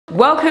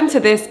Welcome to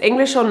this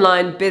English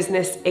Online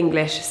Business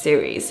English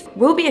series.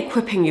 We'll be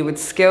equipping you with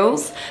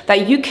skills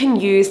that you can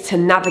use to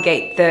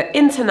navigate the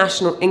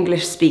international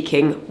English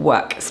speaking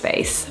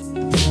workspace.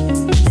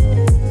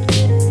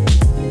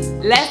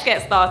 Let's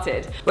get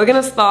started. We're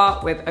gonna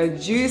start with a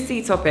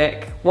juicy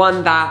topic,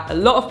 one that a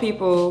lot of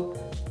people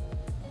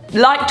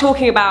like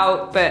talking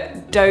about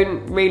but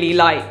don't really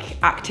like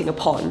acting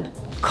upon.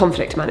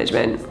 Conflict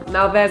management.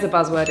 Now there's a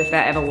buzzword if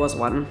there ever was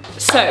one.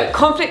 So,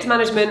 conflict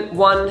management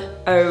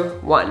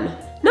 101.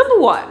 Number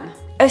one,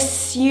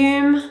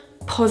 assume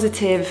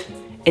positive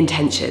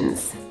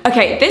intentions.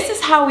 Okay, this is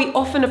how we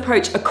often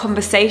approach a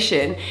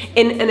conversation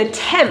in an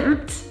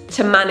attempt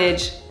to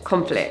manage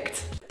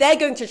conflict. They're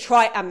going to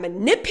try and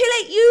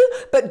manipulate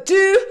you, but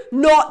do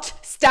not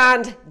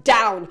stand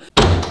down.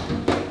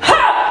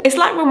 It's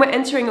like when we're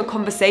entering a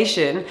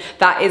conversation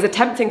that is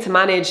attempting to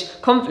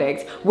manage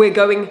conflict, we're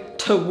going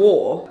to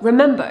war.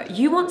 Remember,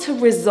 you want to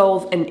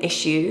resolve an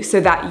issue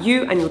so that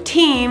you and your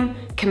team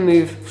can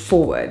move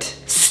forward.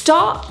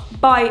 Start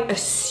by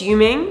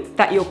assuming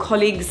that your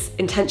colleagues'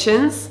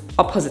 intentions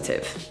are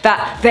positive,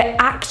 that they're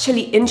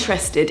actually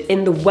interested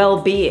in the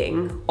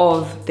well-being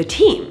of the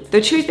team.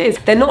 The truth is,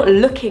 they're not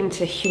looking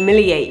to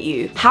humiliate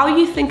you. How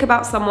you think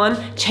about someone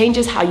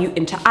changes how you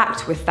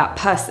interact with that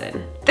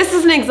person. This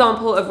is an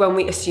example of when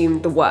we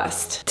assume the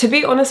worst. To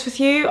be honest with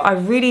you, I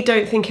really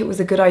don't think it was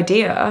a good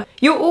idea.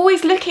 You're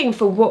always looking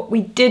for what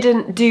we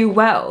didn't do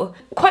well.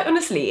 Quite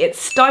honestly, it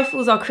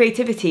stifles our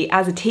creativity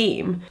as a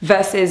team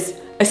versus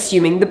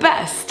assuming the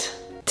best.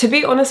 To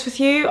be honest with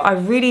you, I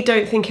really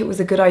don't think it was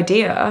a good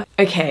idea.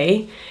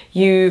 Okay,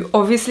 you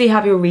obviously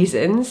have your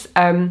reasons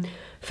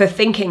for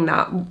thinking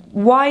that.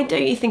 Why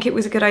don't you think it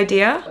was a good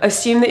idea?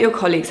 Assume that your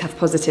colleagues have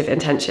positive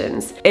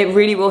intentions. It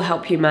really will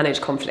help you manage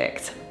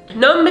conflict.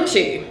 Number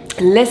two,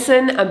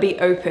 listen and be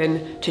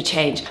open to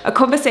change. A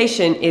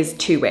conversation is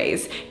two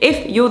ways.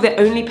 If you're the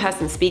only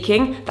person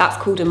speaking, that's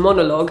called a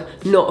monologue,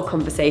 not a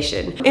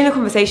conversation. In a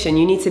conversation,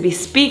 you need to be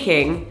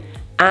speaking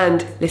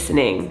and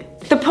listening.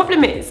 The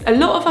problem is, a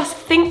lot of us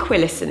think we're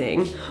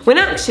listening when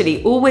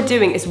actually all we're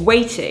doing is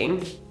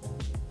waiting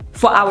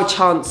for our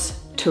chance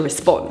to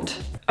respond.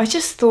 I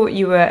just thought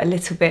you were a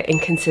little bit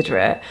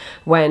inconsiderate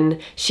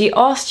when she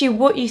asked you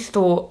what you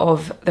thought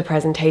of the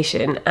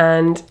presentation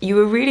and you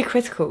were really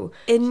critical.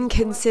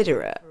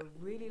 Inconsiderate?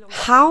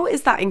 How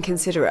is that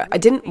inconsiderate? I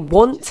didn't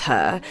want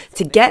her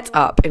to get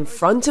up in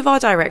front of our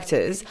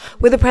directors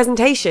with a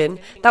presentation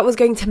that was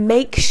going to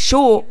make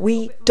sure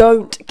we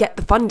don't get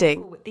the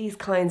funding. These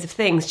kinds of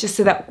things, just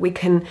so that we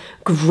can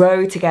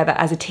grow together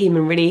as a team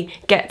and really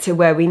get to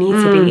where we need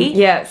to be.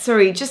 Yeah,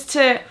 sorry, just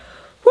to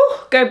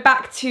go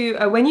back to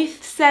when you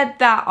said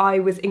that I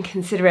was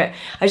inconsiderate,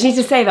 I just need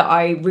to say that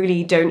I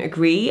really don't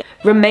agree.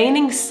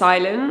 Remaining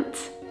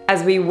silent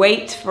as we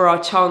wait for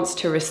our chance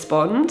to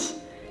respond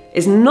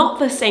is not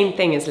the same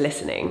thing as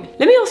listening.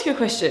 Let me ask you a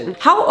question.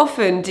 How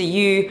often do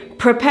you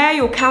prepare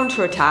your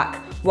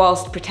counterattack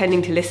whilst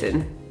pretending to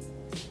listen?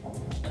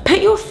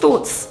 Put your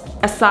thoughts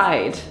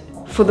aside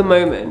for the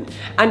moment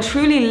and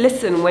truly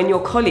listen when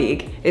your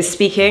colleague is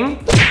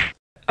speaking.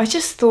 I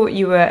just thought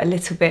you were a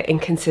little bit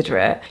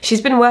inconsiderate.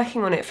 She's been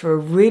working on it for a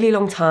really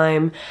long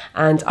time,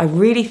 and I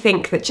really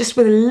think that just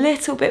with a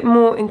little bit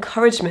more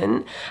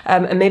encouragement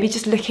and maybe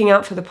just looking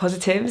out for the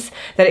positives,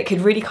 that it could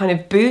really kind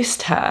of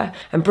boost her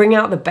and bring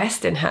out the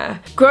best in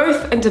her.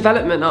 Growth and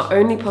development are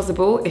only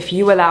possible if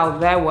you allow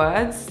their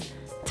words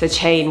to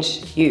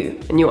change you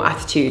and your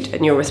attitude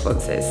and your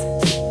responses.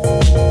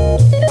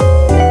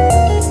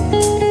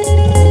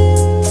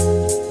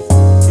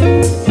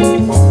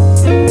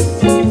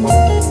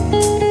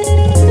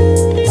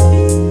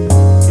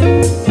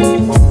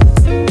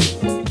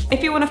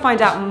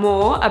 Find out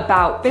more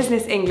about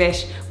business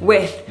English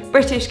with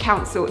British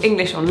Council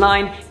English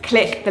Online,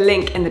 click the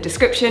link in the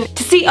description.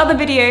 To see other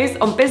videos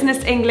on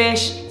business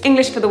English,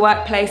 English for the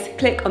workplace,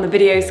 click on the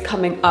videos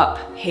coming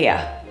up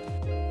here.